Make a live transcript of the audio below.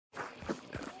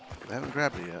They haven't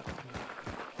grabbed it yet.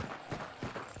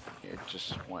 It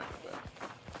just went. But...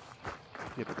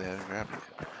 Yeah, but they haven't grabbed it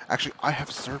yet. Actually, I have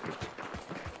Serpent.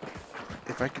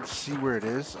 If I can see where it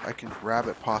is, I can grab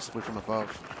it possibly from above.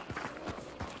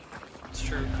 It's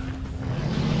true.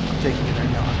 I'm taking it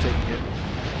right now. I'm taking it.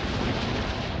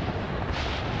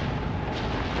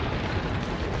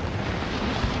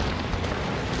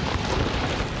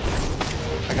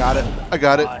 I got it. I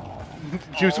got it.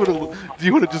 Do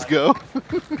you want to just go?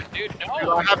 Dude, no. Dude,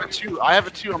 I have it too. I have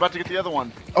it too. I'm about to get the other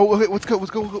one. Oh, okay, let's go.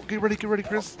 Let's go. Get ready,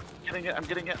 Chris. I'm getting it. I'm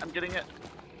getting it. I'm getting it.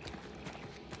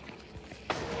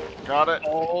 Got it.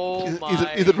 Oh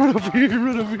my Ethan, run over here.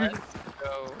 Run over here. Let's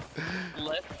go.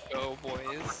 Let's go,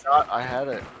 boys. I had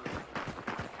it.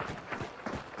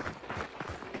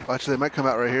 Actually, they might come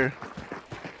out right here.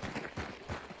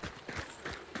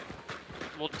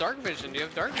 Well, dark vision. Do you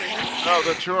have dark vision? No,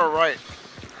 the two are right.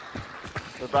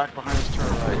 They're back behind us to our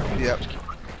right. Yep.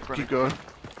 Keep going.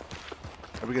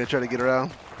 Are we gonna try to get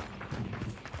around?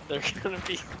 They're gonna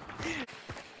be.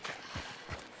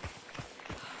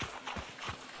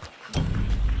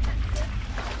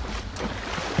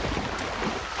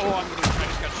 Oh, I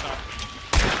just got shot.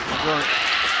 Run.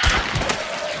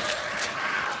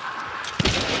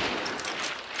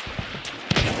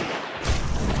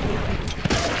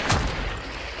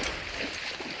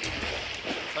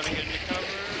 Starting to recover.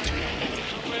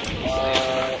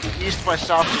 East by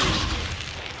southeast.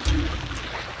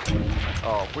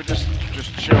 Oh, we're just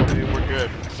chill, dude. We're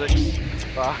good. 6,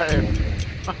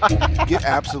 5. Get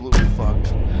absolutely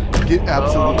fucked. Get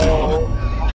absolutely fucked.